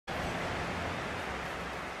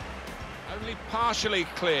Only partially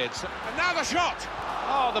cleared. And now the shot!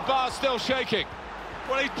 Oh, the bar's still shaking.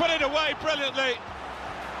 Well, he's put it away brilliantly.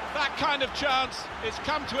 That kind of chance, it's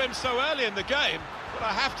come to him so early in the game, but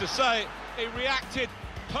I have to say, he reacted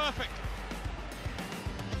perfectly.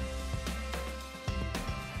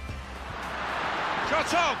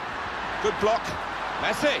 Shot on! Good block.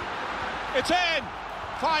 Messi. It's in!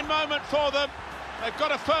 Fine moment for them. They've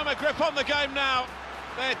got a firmer grip on the game now.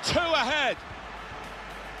 They're 2 ahead.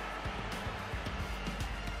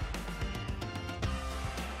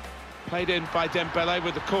 Played in by Dembele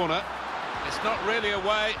with the corner. It's not really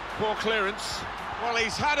away. Poor clearance. Well,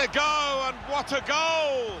 he's had a go, and what a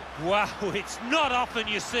goal! Wow, it's not often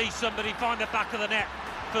you see somebody find the back of the net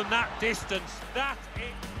from that distance. That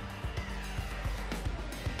is...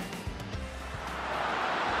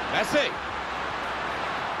 Messi.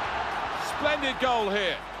 Splendid goal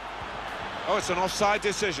here. Oh, it's an offside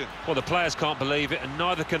decision. Well, the players can't believe it, and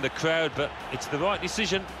neither can the crowd, but it's the right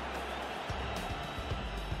decision.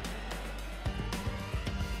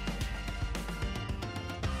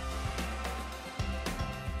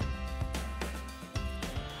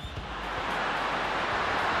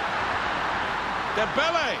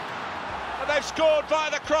 Dembele, and they've scored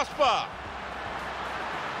via the crossbar.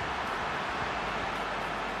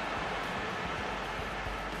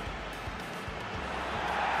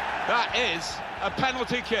 That is a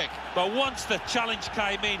penalty kick. But once the challenge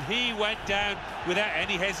came in, he went down without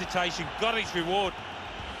any hesitation, got his reward.